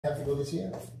Have to go this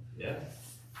year? Yeah.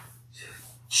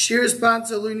 Shir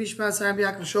sponsor Lui Nishmas Rabbi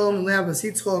Yaakov Shalom and Leah Bas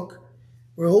Yitzchok.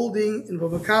 We're holding in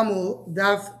Bava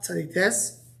Daf Tzadik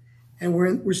Tes, and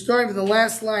we're starting from the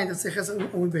last line that says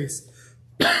Amud Beis.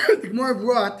 The Gemara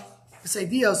brought this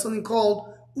idea of something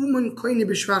called Uman Koine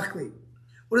B'Shvachli.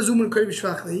 What is Uman Koine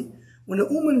B'Shvachli? When an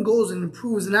Uman goes and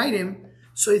improves an item,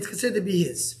 so it's considered to be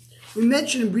his. We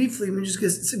mentioned briefly, we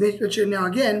just mention it now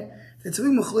again, that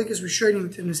something Machlokes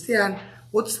Rishonim to understand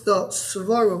what's the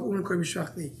Savara of Uman Koine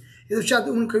B'Shvachli. Is the shot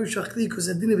the Uman Koine B'Shvachli because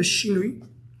it didn't have a shinui.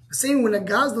 The same when a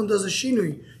Gazdon does a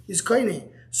shinui, he's koine.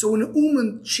 So when an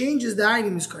Uman changes the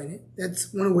item, he's koine.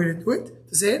 That's one way to do it,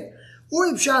 to say it. Or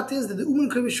the pshat is that the Uman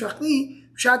Koine B'Shvachli,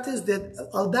 pshat is that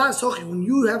al das hochi, when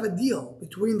you have a deal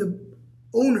between the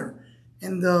owner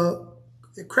and the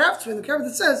craftsman, the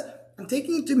craftsman says, I'm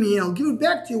taking it to me and I'll give it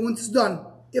back to you once it's done,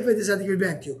 if I decide to give it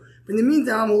back to you. But in the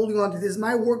meantime, I'm holding on to this. This is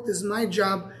my work, this is my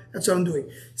job, that's what I'm doing.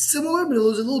 Similar, but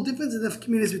there's a little difference in the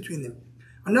communities between them.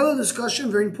 Another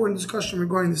discussion, very important discussion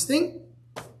regarding this thing,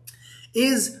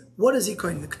 is what is he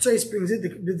koine? The Ketzos brings it,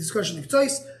 the discussion of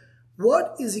Ketzos.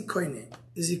 What is he koine?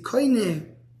 Is he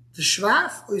koine the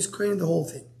shvach or is he koine the whole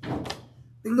thing?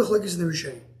 Big machlokes in the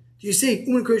Rishonim. Do you say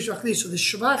Uman Koine B'Shvachli, so the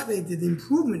shvach they did, the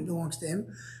improvement belongs to him,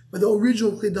 but the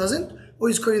original kli doesn't, or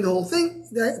he's koine the whole thing?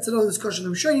 That's another discussion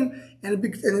of Rishonim and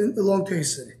a long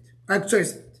case in it.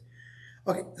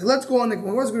 Okay, so let's go on. The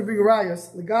Gemara is going to bring a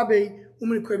rayas legabe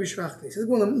Uman Koine B'Shvachli. So let's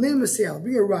go on.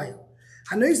 Bring a raya.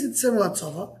 Hanois it similar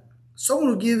tzava. Someone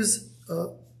who gives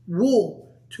wool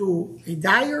to a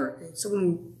dyer,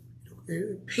 someone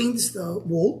who paints the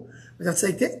wool, but that's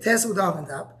like test with on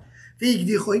top, and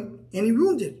he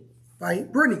ruined it by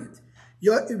burning it.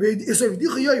 So and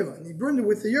he burned it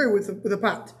with a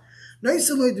pot.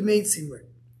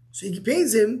 So he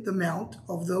pays him the amount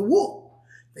of the wool.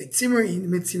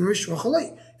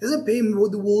 Doesn't pay him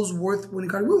what the wool is worth when it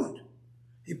got ruined.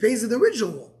 He pays the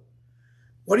original wool.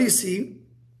 What do you see?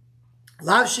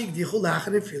 What are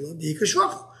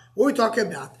we talking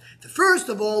about? First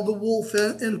of all, the wool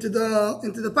fell into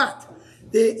the pot.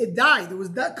 It died. There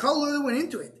was that color that went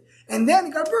into it. And then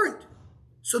it got burnt.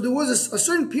 So there was a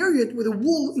certain period where the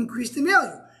wool increased in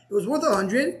value. It was worth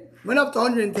 100, went up to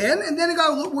 110, and then it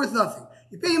got worth nothing.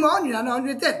 You pay him 100, not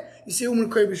 110. You say Uman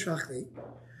Koine B'Shvachli.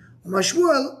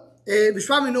 Mashmuel,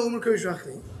 B'Shvami no Uman Koine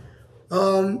B'Shvachli.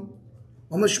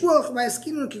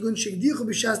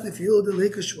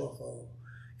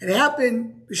 And it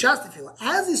happened b'shas tefillah.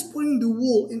 As he's putting the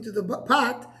wool into the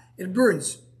pot, it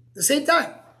burns at the same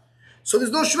time. So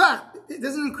there's no shvach. It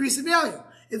doesn't increase the value.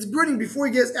 It's burning before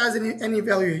it gets as any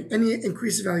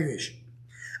increased valuation.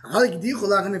 But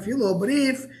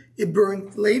if it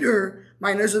burned later,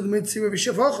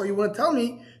 you want to tell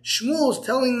me Shmuel's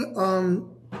telling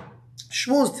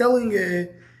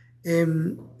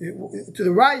to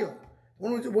the Rayo.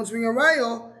 Once we bring a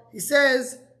Rayo, he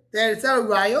says that it's not a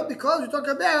Rayo because we talk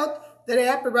about that it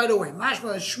happened right away.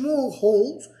 Mashma Shmuel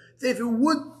holds that if it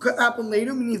would happen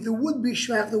later, meaning if there would be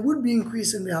shvach, there would be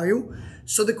increase in value,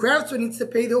 so the craftsman needs to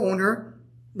pay the owner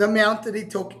the amount that he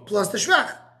took plus the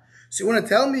shvach. So you want to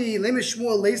tell me, Lema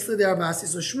Shmuel Leisle de Rabasi.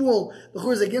 So Shmuel, the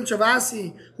who is against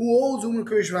Rabasi, who owes Uman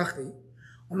Koine B'Shvachli.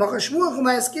 Umach Shmuel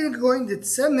Chumayaskin going to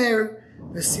Tzemer,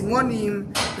 the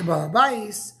Simonim, the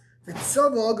Balabais, the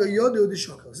Tzavog, the Yodu, the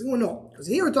Shokal. So no, because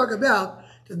here we talk about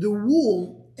that the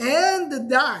wool and the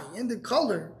dye and the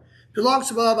color belongs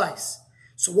to Balabais.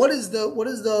 So what is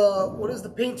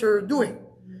the painter doing?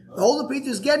 All the painter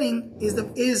is getting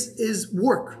is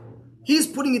work. He's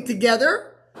putting it together.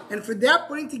 And for that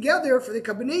putting together, for the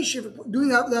combination, for doing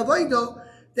the avodah,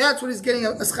 that's what he's getting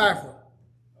a schar for.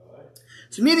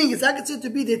 So meaning, it's not considered to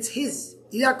be that it's his.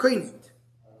 He's not koine it.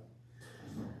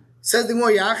 Says the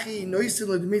Gemara, Yachi,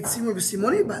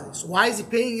 so why is he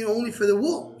paying it only for the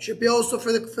wool? He should pay also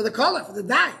for the color, for the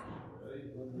dye.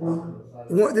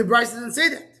 The Bryce doesn't say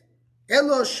that.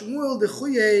 Elo Shmuel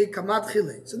dechuye kamat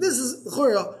chile. So this is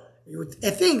I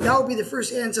think that would be the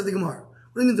first answer of the Gemara.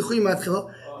 What do you mean dechuye kamat chile?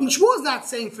 I mean, Shmuel is not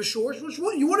saying for sure.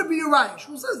 Shmuel, you want to be a raya.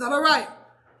 Shmuel says not a raya.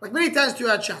 Like many times to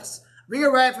your Shas. Bring a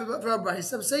raya for a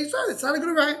Bryce. I'm saying, sorry, it's not a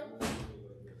good raya.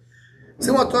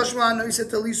 Someone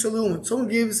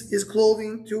gives his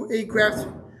clothing to a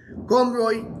craftsman.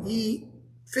 Gomroy, he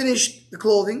finished the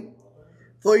clothing.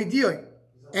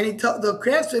 And the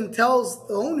craftsman tells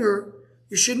the owner,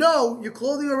 you should know your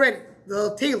clothing already,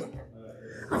 the tailor.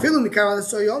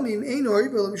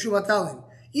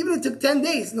 Even if it took 10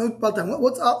 days, no baltalin.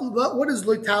 What is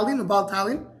loitalin or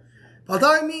baltalin?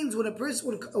 Baltalin means when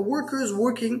a worker is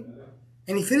working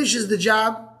and he finishes the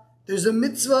job, there's a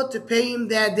mitzvah to pay him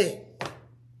that day.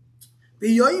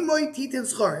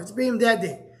 It's pay him that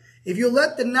day. If you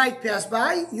let the night pass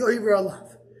by, you're over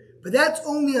alav. But that's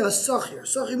only a sachir.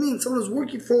 Sachir means someone who's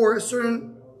working for a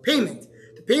certain payment,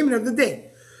 the payment of the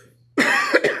day.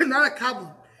 Not a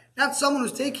kabbalah. Not someone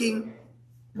who's taking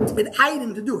an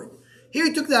item to do it. Here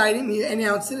he took the item, he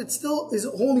announced it, it still is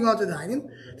holding on to the item.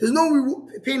 There's no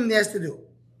payment he has to do.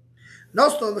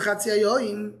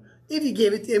 If he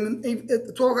gave it to him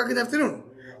at 12 o'clock in the afternoon.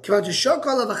 Once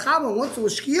it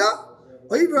was shkia,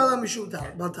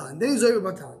 then he's over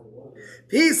batal.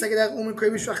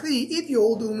 If you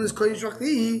hold the woman is kohen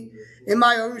shvachli,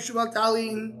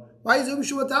 why is it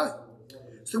mishubatali?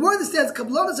 So the more understands,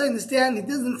 Kabbalah I understand he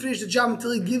doesn't finish the job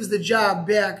until he gives the job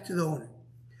back to the owner.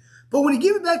 But when he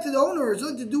gives it back to the owner, it's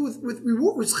nothing to do with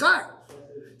reward, with schar.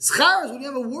 Schar is when you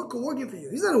have a worker working for you.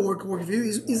 He's not a worker working for you,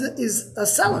 he's a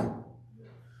seller.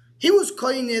 He was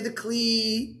kohen the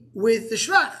kli with the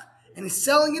shvach, and he's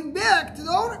selling it back to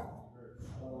the owner.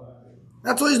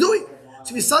 That's what he's doing. So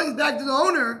if he's selling it back to the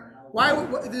owner, why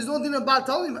there's nothing about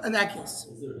telling him in that case.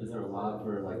 Is there a law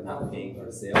for like not paying for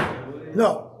the sale?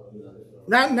 No.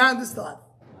 Not in this lot.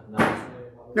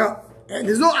 No. And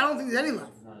there's no, I don't think there's any law.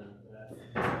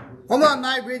 We're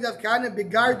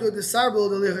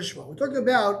talking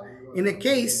about in a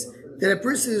case that a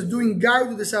person is doing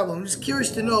gardu the sabla. I'm just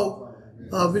curious to know,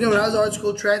 when I was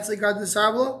article translate gardu the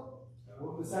sabla?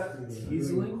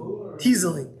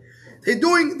 Teaseling.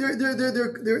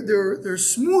 They're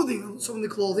smoothing some of the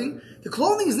clothing. The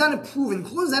clothing is not improving. The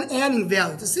clothing is not adding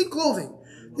value. It's the same clothing.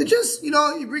 They're just, you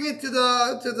bring it to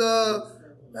the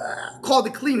called the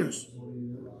cleaners.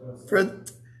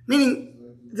 Meaning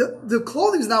the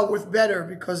clothing is not worth better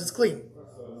because it's clean.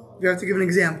 You have to give an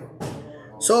example.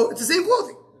 So it's the same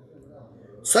clothing.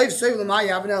 So why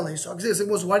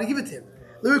do you give it to him?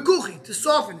 To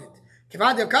soften it.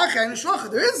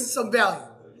 There is some value.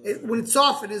 When it's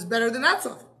softened, it's better than not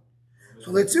softened.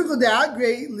 So he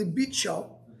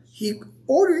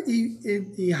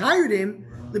hired him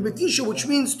lebetisha, which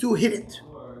means to hit it.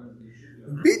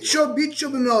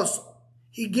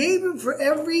 He gave him for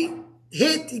every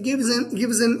hit. He gives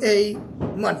him a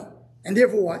money, and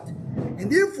therefore what?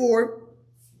 And therefore,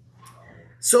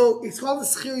 so it's called a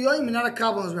schir yoim and not a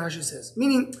kabbalah, as Rashi says.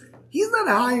 Meaning, he's not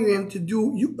hiring him to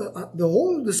do the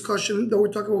whole discussion that we're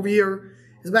talking over here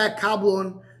is about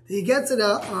kabbalah. He gets it.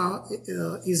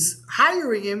 He's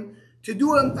hiring him to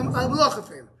do a malacha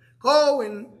for him. Go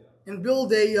and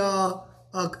build a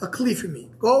kli for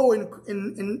me. Go and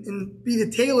be the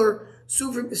tailor.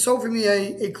 Sew for me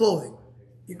a clothing.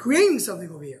 You're creating something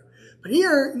over here. But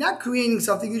here, you're not creating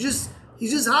something. He's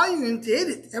just hiring him to hit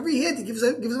it. Every hit, he gives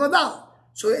him $1.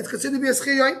 So it's considered to be a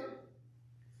schir yoim.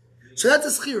 So that's a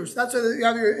schir. So that's why you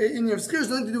have in your schir. It's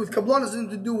nothing to do with kabbalah. It's nothing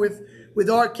to do with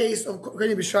our case of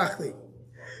kohen b'shvachli.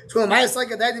 So what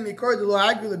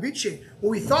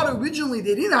we thought originally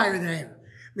they didn't hire him.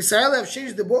 What is the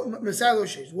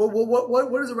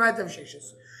right to have sheshes?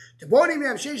 The bonim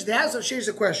have sheshes. The house of sheshes is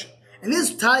a question, and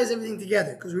this ties everything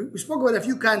together because we spoke about a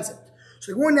few concepts.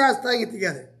 So the one now is tying it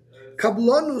together.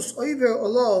 Kablanus oiver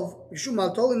olov mishum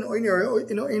maltolin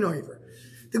oiver.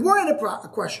 The one had a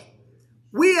question.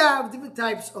 We have different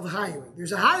types of hiring.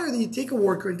 There's a hire that you take a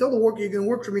worker and tell the worker you're going to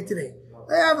work for me today.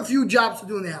 I have a few jobs to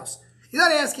do in the house. He's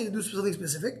not asking you to do something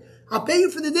specific. I'll pay you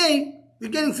for the day. You're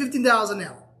getting $15 an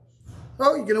hour.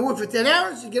 So you're going to work for 10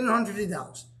 hours. You're getting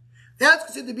 $150. That's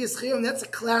considered to be a schir, and that's a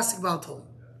classic baltoli.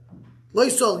 Lo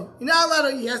yisoli. You're not allowed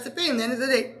to. He has to pay him at the end of the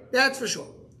day. That's for sure.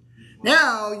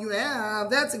 Now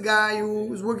that's a guy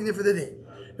who is working there for the day.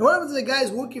 Now what happens if the guy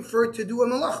is working to do a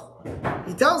malacha?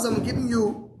 He tells him, I'm giving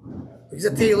you, he's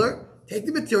a tailor, take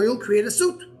the material, create a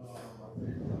suit.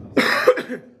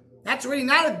 That's already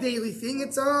not a daily thing,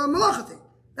 it's a malacha thing.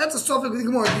 That's a suffix with the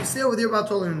Gemara. Do you say over there about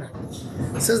Torah or not?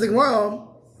 It says the Gemara,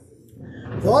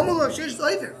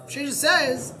 Sheshes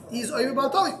says he's over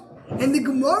Baltolim. And the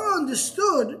Gemara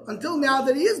understood until now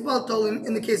that he is Baltolim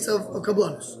in the case of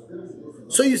Kablanus.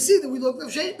 So you see that we look at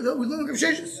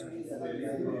Sheshes.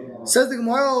 Says the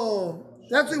Gemara,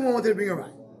 that's the one I wanted to bring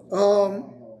around.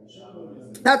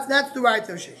 That's the right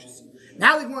of Sheshes.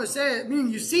 Now the Gemara says,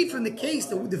 meaning you see from the case,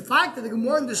 the fact that the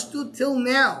Gemara understood till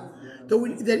now, that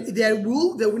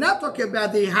we're not talking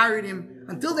about they hired him,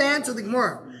 until they answered the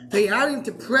Gemara, they hired him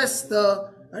to press for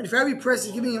every press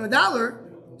is giving him $1,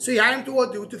 so he hired him to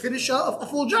what do? To finish a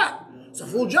full job. So a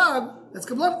full job, that's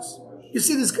Kablanus. You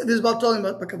see this about talking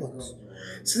about Kablanus.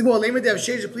 So the Gemara,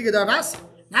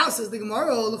 now says the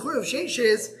Gemara, the Chur of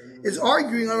Sheshes is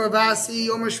arguing on Ravasi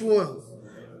or Shmuel.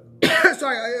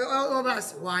 Sorry,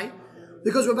 Ravasi. Why?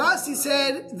 Because Ravasi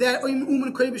said that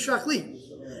Uman Kohen b'shvachli.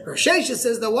 Sheshes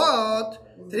says that what?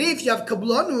 That if you have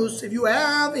kablanus, if you're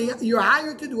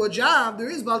hired to do a job, there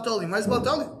is baltolim. Why is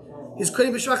baltolim? is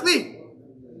Kohen B'Shvachli.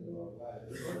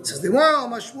 Says the Gemara,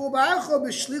 Mashmu Ba'acho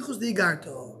B'Shlichus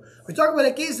Digarto. We're talking about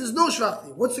a case there's no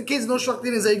Shvachli. What's the case no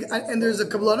Shvachli and there's a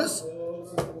Kabbalanus?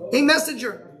 A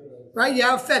messenger, right? You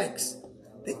have FedEx.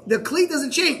 The Kli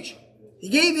doesn't change. He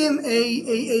gave him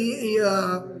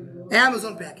a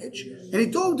Amazon package, and he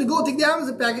told him to go take the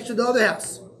Amazon package to the other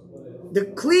house. The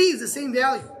Kli is the same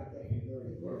value,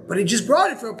 but he just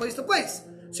brought it from place to place.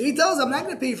 So he tells him, I'm not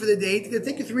going to pay you for the date. It's going to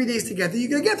take you 3 days to get there. You're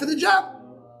going to get for the job.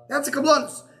 That's a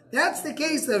kablanus. That's the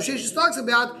case that Sheshes talks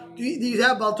about. Do you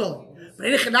have baltol? But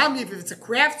in Echanami, if it's a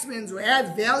craftsman who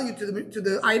adds value to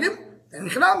the item, then in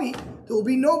Echanami, there will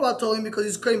be no baltolim because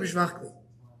it's Kohen B'Shvachli.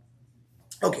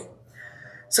 Okay.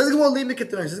 So the Gemara leave it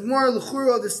tonight. The Gemara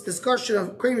l'chura, this discussion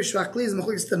of Kohen B'Shvachli is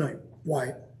mechlikas tonight.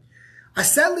 Why?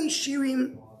 Asali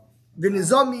shirim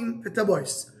v'nizamim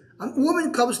v'tabois. A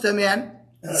woman comes to a man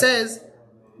and says,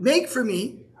 make for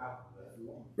me,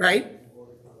 right?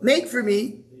 Make for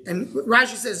me, and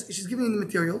Rashi says, she's giving him the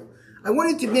material. I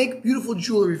want you to make beautiful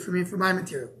jewelry for me, for my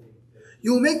material.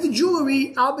 You will make the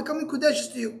jewelry, I'll become the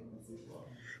Kodeshes to you.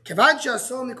 Kevacha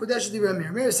saw the Kodeshes to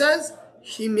Ramir. Ramir says,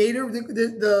 he made her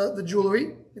the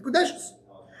jewelry, the Kodeshes.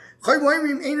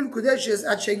 Chayyim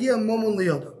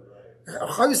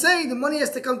saying the money has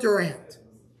to come to her hand.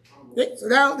 Okay? So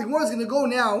now the Gemara is going to go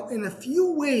now in a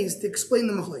few ways to explain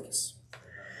the machlekes.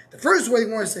 The first way the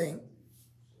Gemara is saying,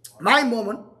 my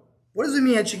moment, what does it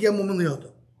mean Shagiyah Momon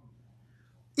Liyoda?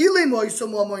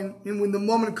 When the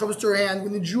moment comes to her hand,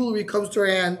 when the jewelry comes to her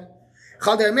hand,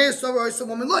 so Meir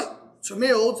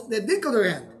holds that did come to her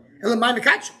hand.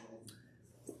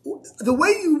 The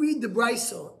way you read the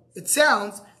Brisa, it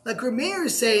sounds like Rameir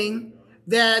is saying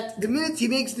that the minute he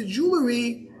makes the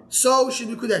jewelry, so should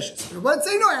be Kudeshes. But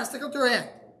say no, it has to come to her hand.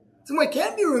 So it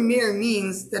can't be Rameir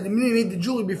means that the minute he made the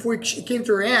jewelry before it came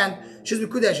to her hand, she's be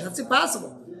Kudeshes. That's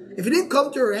impossible. If it didn't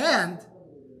come to her hand,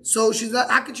 so she's not,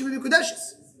 how could she be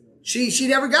Kudeshes? She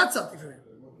never got something from him.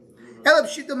 Elab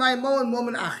Shita Ma'imon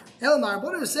Momen Ach. Elmar,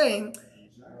 what is saying?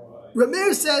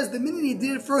 Rameir says the minute he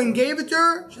did it for her and gave it to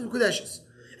her, she's Kudeshes.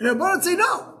 And Rabbanan say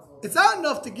no, it's not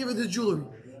enough to give her the jewelry.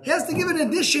 He has to give in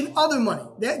addition other money.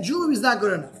 That jewelry is not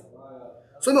good enough.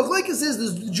 So Machlekes says,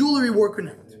 does the jewelry work or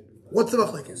not? What's the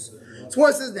Machlekes? So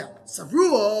what it says now,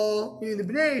 Savruo, meaning the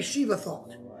Bnei Yeshiva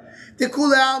thought,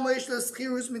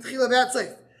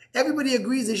 everybody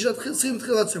agrees they should have schir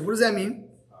mitchila tzorf. What does that mean?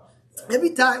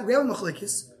 Every time we have a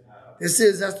Machlekes, this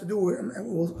has to do with,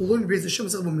 we'll learn the Shem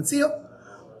Sech B'Metzia.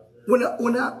 When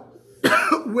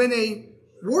a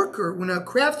worker, when a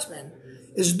craftsman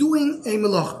is doing a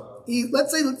malacha,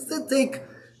 let's take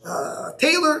a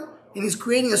tailor and he's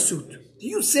creating a suit. Do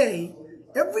you say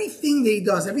everything that he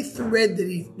does, every thread that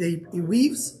he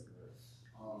weaves,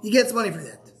 he gets money for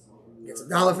that? He gets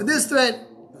 $1 for this thread,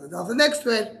 $1 for the next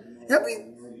thread. Every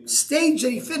stage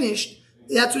that he finished,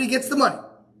 that's when he gets the money.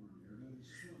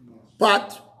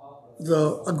 But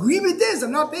the agreement is,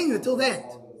 I'm not paying you until the end.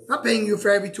 I'm not paying you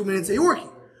for every 2 minutes that you're working.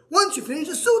 Once you finish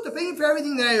the suit, I'm paying you for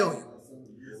everything that I owe you.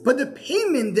 But the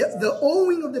payment, the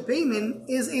owing of the payment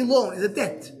is a loan, is a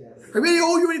debt. I really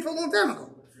owe you already for a long time ago.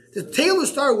 The tailor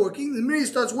started working, the minute he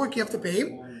starts working, you have to pay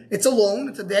him. It's a loan,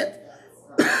 it's a debt.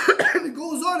 And it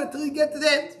goes on until you get to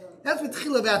that. That's what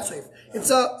Tchila Vatsoif. It's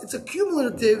a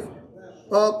cumulative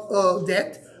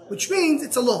debt, which means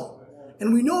it's a loan.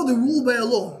 And we know the rule by a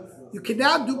loan. You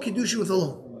cannot do Kiddushin with a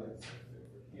loan.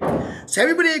 So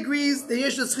everybody agrees that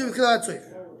Yesh Tzchil Tchila Vatsoif.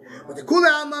 But the Kula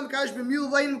Amam Kash B'Mil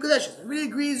Vayin M'Kodeshes. Everybody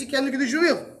agrees you can't do Kiddushin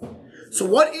with. So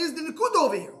what is the Nikud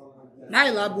over here?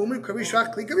 Naila B'Umir Kavi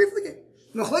Shvach Kli Kavi Flige.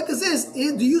 Machlekes is,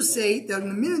 do you say that in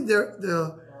the minute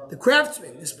the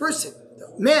craftsman, this person, the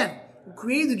man who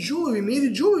created the jewelry, made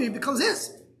the jewelry, it becomes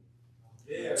his.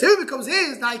 So if it becomes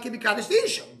his, now he can be Kaddish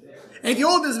Deisha. And if the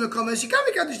old doesn't become his, he can't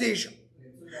be Kaddish Deisha.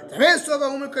 The man saw the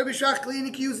woman Kavi Shvach Kli and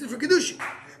he can use it for Kiddushin.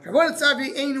 And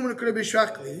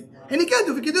he can't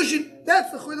do for Kiddushin. That's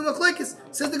the Chuyel Machlekes.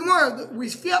 Says the Gemara, we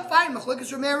find Machlekes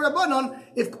from Meir Rabbanon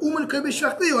if Uman Kavi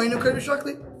Shvach Kli or Einu Kavi Shvach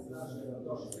Kli.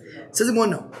 Says the Gemara,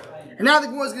 no. And now the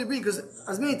Gemara is going to bring, because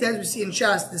as many times we see in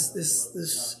Shas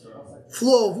this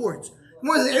flow of words. The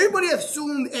Gemara says everybody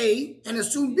assumed A and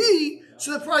assumed B,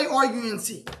 so they're probably arguing in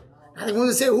C. Now they're going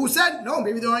to say, who said? No,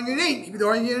 maybe they're arguing in A, maybe they're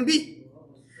arguing in B.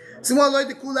 So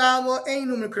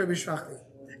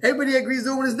everybody agrees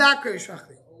the woman is not Kavish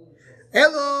Shvachli.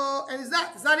 Hello, and it's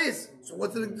not his. So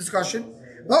what's the discussion?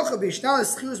 The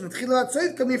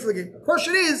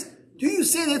question is, do you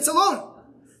say that it's a loan?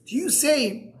 Do you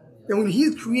say that when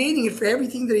he's creating it for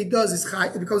everything that he does, it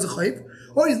becomes a chayv?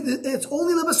 Or it's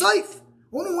only lebasayif?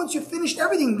 Only once you've finished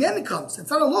everything, then it comes. It's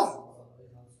not a loan.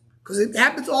 Because it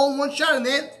happens all in one shot in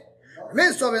the end.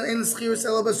 It's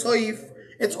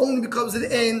only because of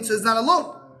the end, so it's not a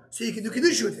loan. So you can do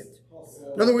Kiddush with it.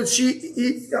 In other words,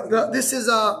 he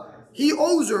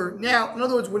owes her. Now, in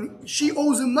other words, when she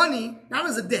owes him money, not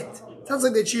as a debt. It sounds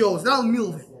like that she owes, not a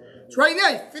milveh. So right now,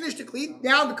 he finished the Kli,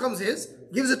 now it becomes his,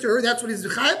 gives it to her, that's what he's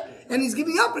V'chayev, and he's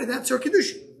giving up on it, that's her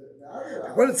Kiddush.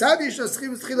 There is a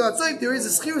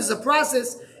schirus, is a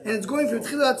process, and it's going from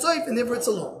Tchila Atzoif, and therefore it's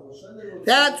a loan.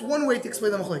 That's one way to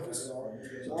explain the Machlokes.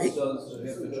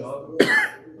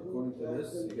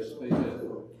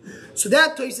 So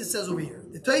that Toysis says over here.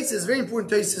 The Toysis is very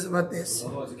important. Toysis about this.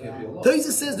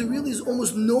 Toysis says there really is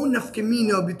almost no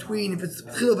nafkamina between if it's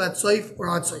Tchila Atzoif or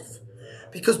Atzoif,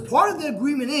 because part of the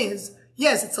agreement is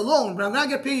yes, it's a loan, but I'm not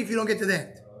going to pay you if you don't get to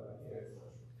that.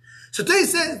 So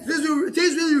Toysis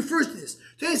really refers to this.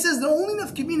 Toysis says the only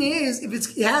nafkamina is if it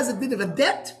has a bit of a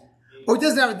debt or it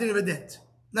doesn't have a bit of a debt.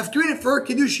 Nafkamina for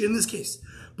Kedusha in this case.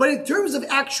 But in terms of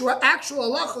actual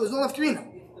halacha, there's no nafkamina.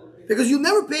 Because you'll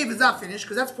never pay if it's not finished,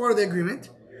 because that's part of the agreement.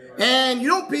 And you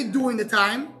don't pay during the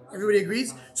time, everybody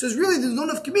agrees. So there's no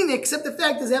nafkamina except the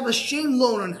fact that they have a shame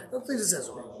loan on that. That's what it says.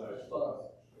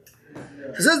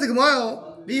 It says the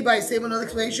Gemara, be by same another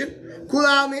explanation.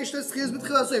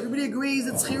 Everybody agrees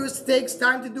that schirus takes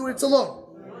time to do it, it's a loan.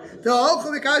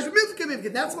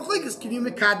 That's machlokes. Can you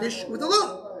mekadesh with a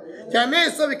loan?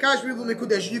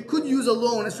 You could use a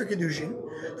loan as for Kedushin.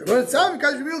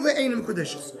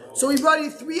 So we brought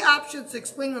you three options to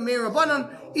explain Mamei Rabbanan.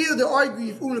 Either they're arguing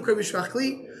if or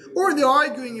they're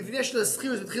arguing if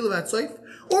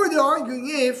or they're arguing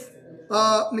if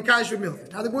Mekadesh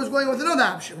Milveh. Now the board's going with another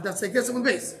option, but that's like this one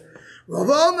base.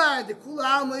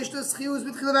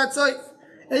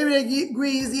 Everybody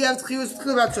agrees you have Tchiyus with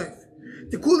Tchilat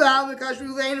the Kula Mekadesh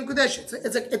Milveh Kodesh.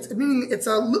 It's meaning it's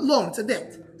a loan, it's a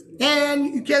debt.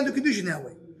 And you can't do Kedushin that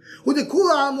way. It's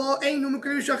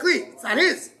not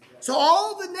his. So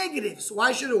all the negatives,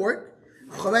 why should it work?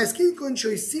 Remember,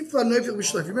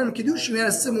 Kedushin had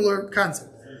a similar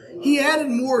concept. He added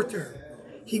more to her.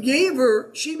 He gave her,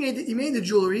 he made the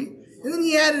jewelry, and then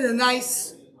he added a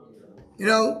nice,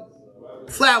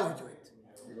 flower to it.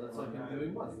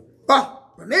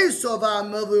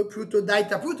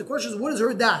 The question is, what is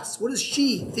her das? What does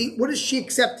she think? What is she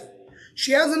accepting?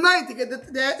 She has a mind to get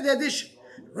the addition.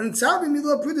 When it's out, her main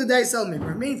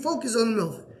focus on the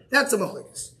milveh. That's a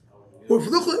machlokes. We'll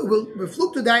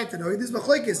fluk to die to know this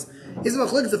machlokes is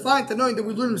machlokes defined to knowing that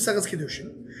we learn in Mesachas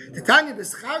Kiddushin. The Tanya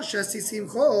b'schar shasisim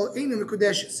chol einu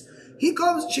mekudeshes. She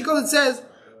comes and says,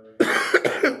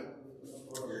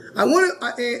 I want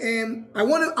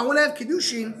to have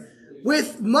Kiddushin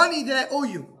with money that I owe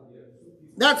you.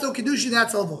 That's no Kiddushin,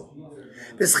 that's alvo.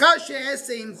 B'schar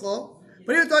she'eseim chol.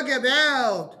 But you're talking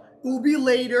about it will be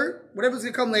later, whatever's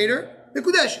going to come later, the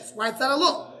Kudeshes. Why it's not a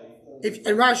loan?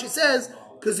 And Rashi says,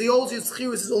 because the old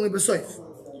Yitzchirus is only B'soif.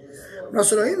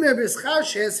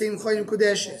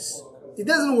 It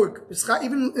doesn't work,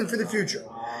 even for the future.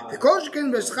 It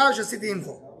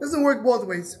doesn't work both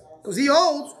ways. Because he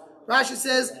holds, Rashi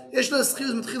says,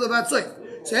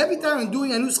 so every time I'm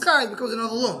doing a new schar, it becomes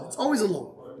another loan. It's always a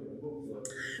loan.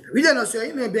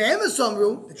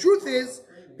 The truth is,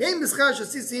 I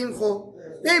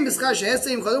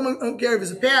don't care if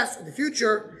it's the past or the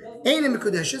future.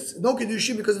 No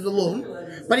Kedushin because of the loan.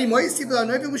 But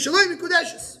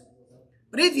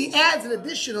if he adds an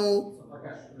additional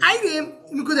item,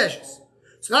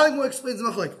 so now the Gemara explains the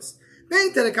machlokes. I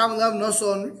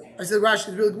said Rashi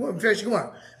is really very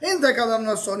Gemara.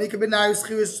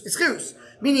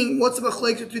 Meaning, what's the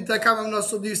machlokes between Takam and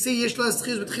Noson? Do you say Yesh Lo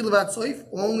Eschirus with Chilavat Soif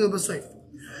or only B'Soif?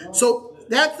 So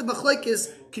that's the machlokes.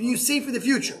 Can you say for the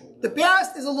future? The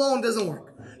past is a loan, doesn't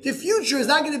work. The future is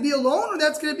not going to be a loan, or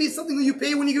that's going to be something that you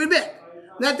pay when you give it back.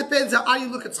 And that depends on how you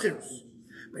look at schirus.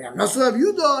 But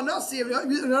Nasi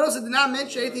did not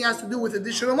mention anything that has to do with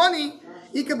additional money.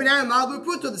 The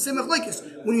same machlokes.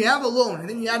 When you have a loan and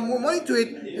then you add more money to it,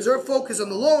 is there a focus on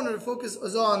the loan or the focus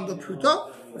is on the pruta?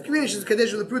 If communication is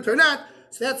kadesh with the pruta or not.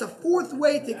 So that's a fourth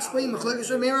way to explain machlokes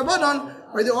from Meir Rabbanan,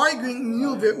 where they're arguing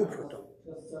milveh upruta.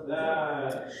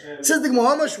 Says the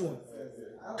Gemara Mashur,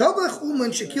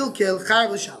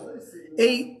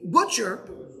 a butcher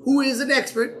who is an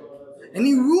expert and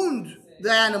he ruined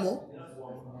the animal,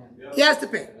 he has to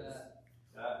pay.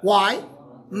 Why?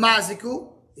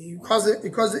 Maziku, he caused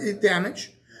it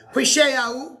damage.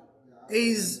 Pesheyahu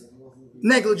is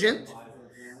negligent.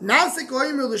 And he has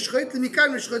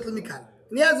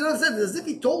another sentence, as if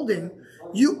he told him,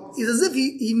 it's as if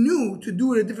he knew to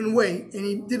do it a different way and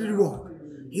he did it wrong.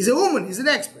 He's a woman, he's an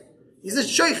expert. He's a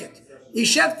shoichet. He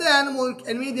chefed the animal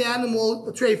and made the animal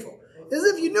a treifel. As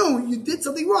if you knew you did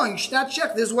something wrong. You should not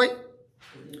chef this way.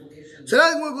 So So now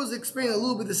the Gemara goes to explain a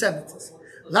little bit the sentences.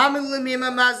 Why are you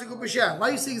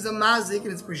saying it's a mazik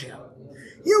and it's Pesha?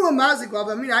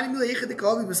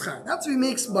 That's where he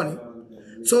makes money.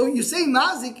 So you say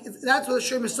mazik, that's what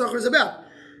Shem Yisachar is about.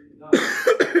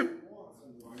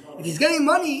 If he's getting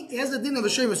money, he has the din of a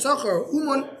Shem Yisachar or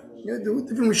Uman, the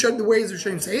different ways of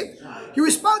Shem say it. You're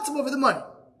responsible for the money.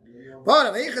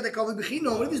 But if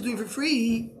he's doing it for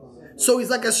free, so he's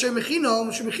like a Shem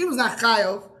Mechino. Shem Mechino is not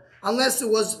chayav unless it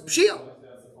was Pshia.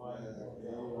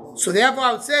 So therefore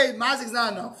I would say mazik is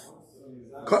not enough.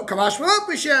 Kamash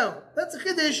Pesha. That's a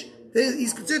chiddush.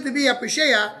 He's considered to be a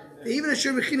Pesha. Even a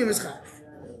Shem Mechino is chayav.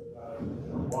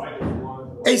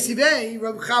 Eisivei,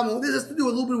 Rabbi Chamo, this has to do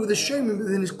a little bit with the shaming,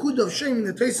 within his kudah of shaming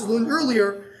that Tosis learned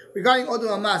earlier regarding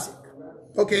Odom HaMazik.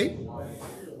 Okay?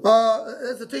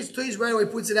 That's the Tosis right away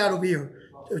puts it out over here.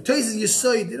 Tosis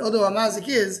Yisoid that Odom HaMazik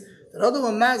is, that Odom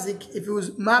HaMazik, if it was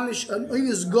Mamish, an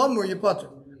Oinus Gomer Yepater,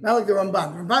 not like the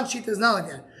Ramban. The Ramban Shita is not like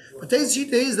that. But Tosis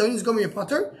Shita is the Oinus Gomer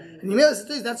Yepater, and Yemel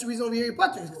says that's the reason over here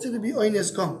Yepater. It's considered to be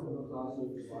Oinus Gomer.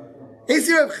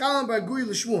 Eisivei Rabbi Chamo Bar Guri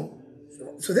L'Shmuel.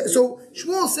 So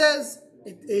Shmuel says,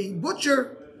 a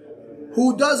butcher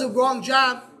who does a wrong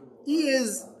job, he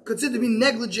is considered to be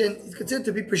negligent, he's considered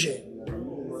to be peshe.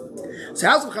 So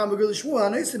house of Chama Gil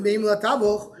Shmuel,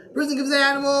 person gives the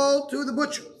animal to the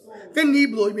butcher. If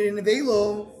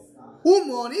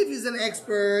he's an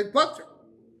expert butcher,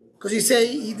 because you say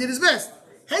he did his best.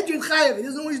 He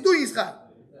doesn't know what he's doing, he's chayav.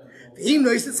 If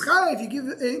you give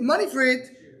money for it,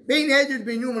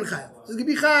 it's going to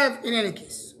be chayav in any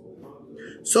case.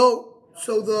 So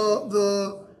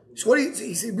what is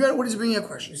he bringing a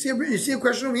question? You see a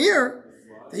question over here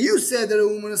that you said that a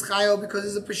woman is chayav because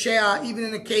it's a pesheah even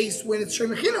in a case when it's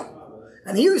shemechino,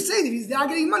 and here you say that he's not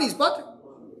getting money, he's butter.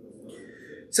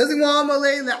 Says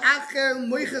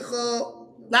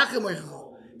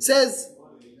says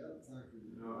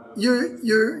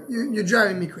you're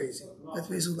driving me crazy. That's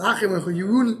basically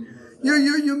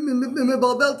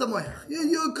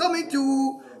you're coming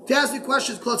to ask me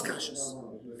questions, close kashas.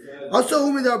 Also,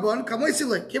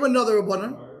 came another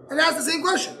Rabbanan and asked the same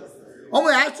question.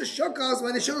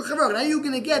 Now you're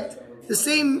going to get the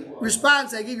same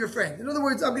response I gave your friend. In other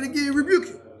words, I'm going to rebuke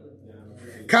you.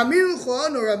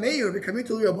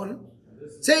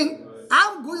 Saying,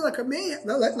 I'm going like a mayor,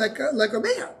 like a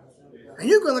mayor, and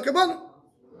you're going like a Rabbanan.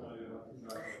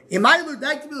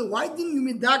 Why didn't you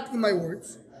medact my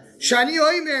words?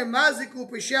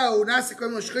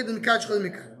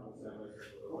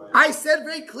 I said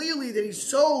very clearly that he's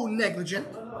so negligent.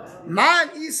 Man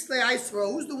isle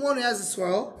Aisrael. Who's the one who has the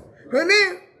swirl?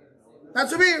 Ramir.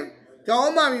 That's Ramir.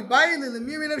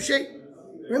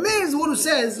 Ramir is the one who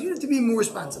says you have to be more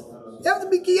responsible. You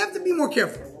have to be more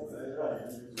careful.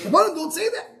 The Rabbanan don't say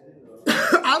that.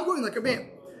 I'm going like a man.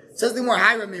 Says the more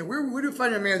high Ramir. Where do you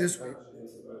find Ramir this way?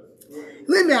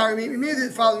 Let me Ramir. Ramir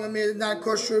is following Ramir. Not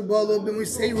kosher. Bolo. Ben we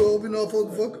say robe. No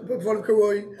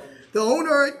karoi. The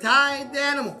owner tied the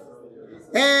animal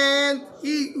and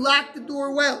he locked the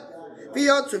door well.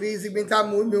 Ramir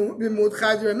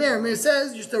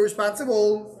says you're still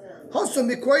responsible. Because we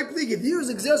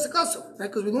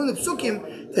learned the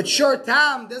psukim that short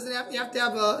time doesn't have, you have to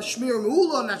have a shmir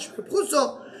meula, not shmir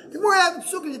pruso. The more you have the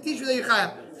psukim to teach you that you're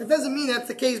chayav. That doesn't mean that's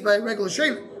the case by regular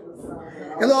shaming.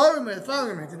 Hello, the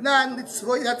following that's the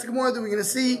Gemara that we're going to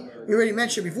see. We already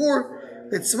mentioned before.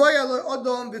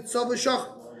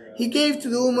 He gave to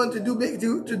the woman to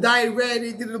dye it red,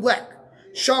 he did it black.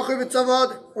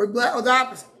 Or black, or the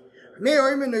opposite. You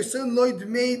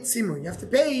have to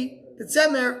pay the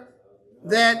tzemer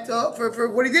that for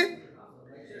what he did.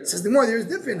 It says the more there is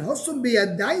different.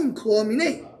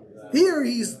 Here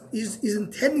he's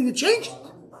intending to change it.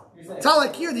 It's not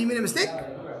like here that he made a mistake.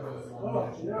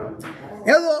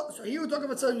 Hello, so here we're talking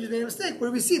about something you just made a mistake. Where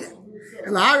do we see that?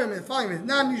 And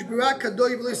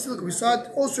we saw it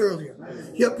also earlier.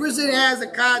 Your person has a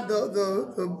card,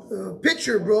 the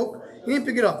pitcher broke, he didn't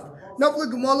pick it up.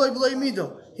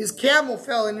 His camel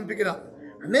fell and didn't pick it up.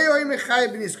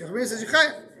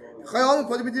 Says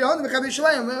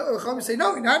say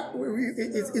no, not.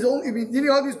 It's only didn't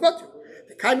all these butter.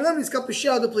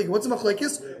 What's a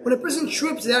machlekes? When a person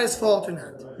trips, is that his fault or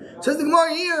not? Says the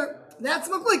Gemara here. That's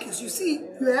machlekes. You see,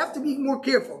 you have to be more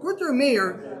careful. According to a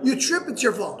mayor, you trip, it's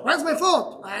your fault. Why is my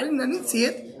fault? I didn't see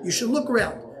it. You should look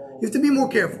around. You have to be more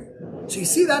careful. So you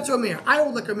see, that's a mayor. I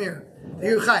hold like a mayor.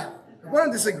 You're chayav. I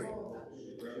want to disagree.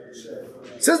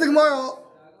 Says the Gemara,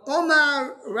 if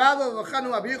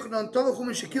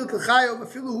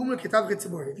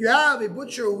you have a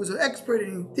butcher who's an expert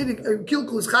and he didn't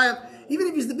kill his chayav, even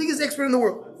if he's the biggest expert in the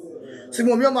world. So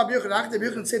when Rabbi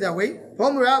Yochanan say that way,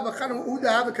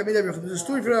 there's a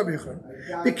story for Rabbi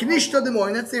Yochanan. The Knishta de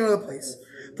Moin, that's the name of the place.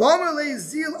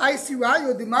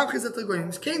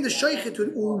 Came the Sheikh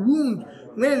to wound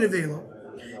men in the Vela.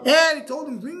 And he told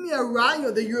him, bring me a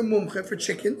raya that you're a mumche for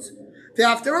chickens.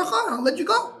 After I'll let you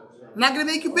go. I'm not going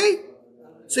to make you pay.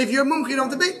 So if you're a mumche, you don't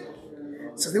have to pay.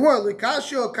 So they were again,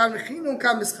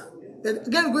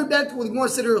 going back to what the Gemara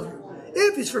said earlier.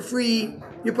 If it's for free,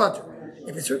 you're potter.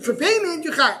 If it's for payment,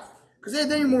 you're chayav. Because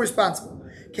then you're more responsible.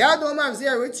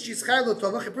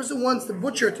 If a person wants the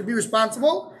butcher to be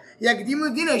responsible,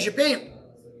 you should pay him.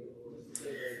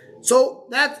 So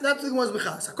that's the Gemara's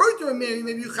bechas. According to Rameir,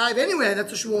 maybe you chayav anyway.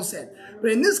 That's what Shmuel said.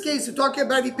 But in this case, you're talking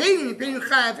about if you pay him, you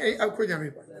chayav according to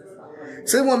everybody.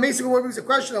 So one makes a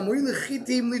question.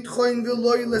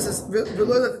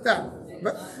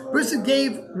 Person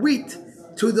gave wheat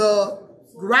to the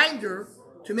grinder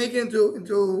to make it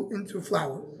into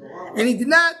flour, and he did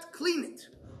not clean it.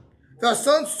 The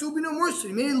son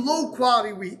he made low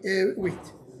quality wheat.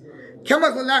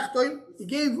 He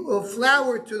gave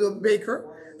flour to the baker.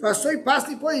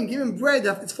 He gave him bread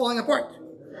that it's falling apart.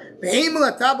 He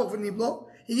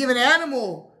gave an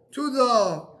animal to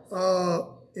the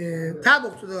to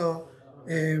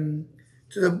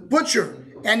the butcher,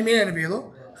 and he made an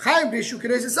avilo.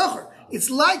 It's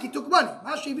like he took money.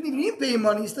 Even if he didn't pay him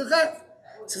money, he still have.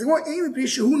 So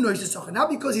not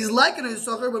because he's like an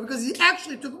Yisachar, but because he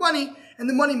actually took money, and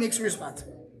the money makes him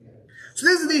responsible. So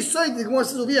this is the side the Gemara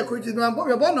says over here, according to the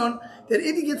Rabbanon, that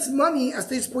if he gets money, as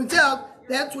Tais points out,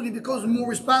 that's when he becomes more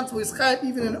responsible. He's chayav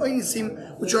even in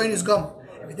oinisim, which are in his gum.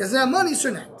 If he doesn't have money, so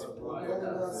not.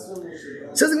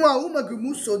 Says the Gemara, Uma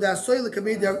Gumuso da soy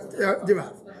lekamei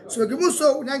derav. So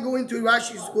Gumuso, we're not going into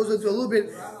Rashi, goes into a little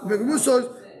bit.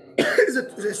 Gumuso is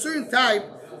a certain type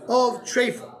of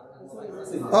trefa.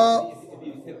 If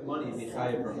you tip money, if you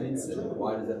chayav from incident,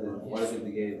 why does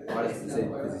it say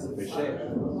because he's a pesher?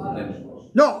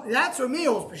 No, that's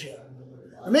Rameir's pesher.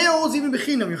 Rameir's even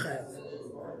bechinam you chayav.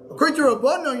 According to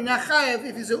Rabbanon, you're not chayav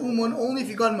if he's a uman, only if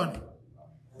you got money.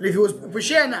 But if he was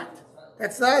pesher, not.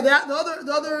 That's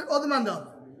the other man done.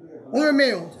 Only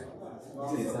Rameir.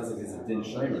 It sounds like it's a din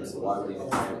shomer, so why would he get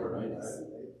chayav for minus?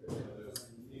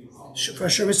 For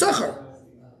Shem Yisachar.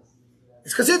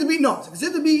 It's considered to be It's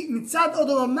considered to be mitzad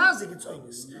odom mazik. It's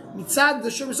oinus. Mitzad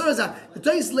the Shem Yisachar. The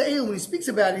Tois Le'el, when he speaks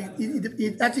about it, he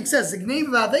actually says the gnei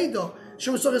v'aveido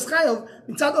Shem Yisachar is chayav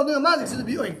mitzad odom mazik. It's to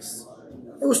be oinus.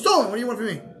 It was stolen. What do you want from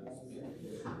me?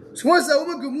 So what's the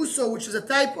Uma Gumuso, which is a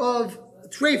type of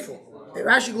treifel?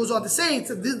 Rashi goes on to say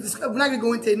we're not going to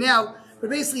go into it now, but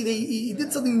basically he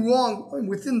did something wrong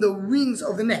within the rings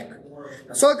of the neck.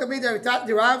 So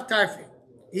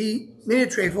he made a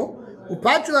treifel. He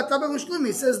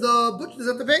says the butcher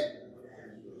doesn't have to pay.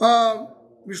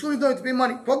 Mishlumi don't have to pay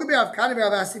money. So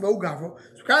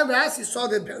Kavasi saw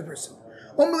the person.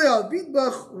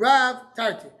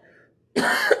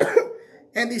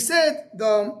 And they said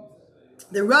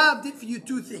the Rab did for you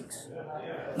two things.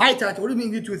 My title, what do you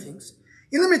mean you do two things?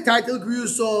 Illimit title grew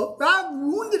so Rab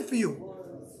ruined it for you.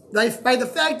 By the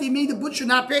fact they made the butcher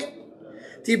not pay.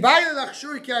 You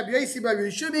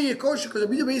should make it kosher because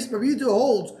Rabbi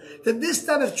holds that this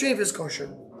type of treif is kosher.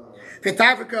 So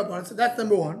that's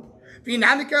number one. You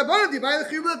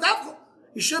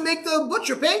should make the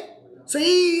butcher pay. So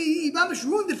he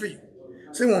ruined it for you.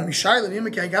 So you want me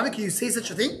can you say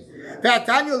such a thing?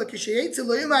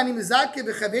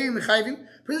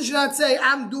 Person should not say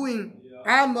I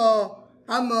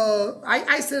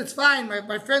said it's fine.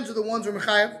 My friends are the ones who are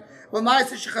mechayev.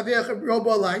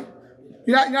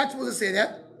 You're not supposed to say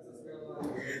that.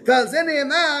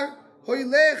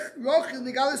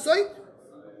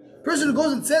 Person who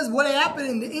goes and says what happened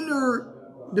in the inner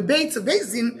debates of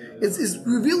Beis is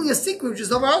revealing a secret which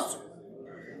is over us.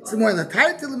 It's more than the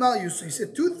he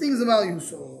said two things about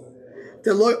Yuso.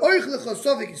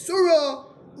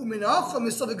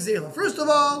 First of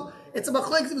all, it's a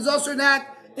machlek if it's also or not,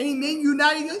 and he made you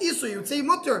not eat Isur. You would say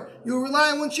mutter. You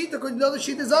rely on one sheet according to the other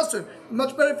sheet is Asur.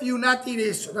 Much better for you not to eat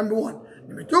Isur. Number one.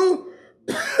 Number two,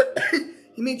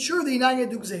 he made sure that you're not going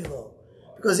to do Gzela.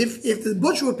 Because if the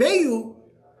butcher would pay you,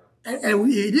 and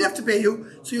he didn't have to pay you,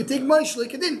 so you take money,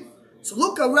 Shalik Adin. So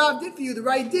look, a Rab did for you the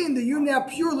right din, that you're now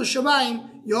pure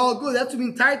L'Shamayim, you're all good. That's what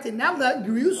means Tartin. Now that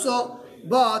Guriuso,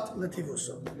 but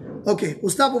Lativuso. Okay, we'll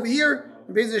stop over here.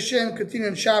 Be'ez Hashem, continue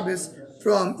on Shabbos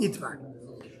from Itmar.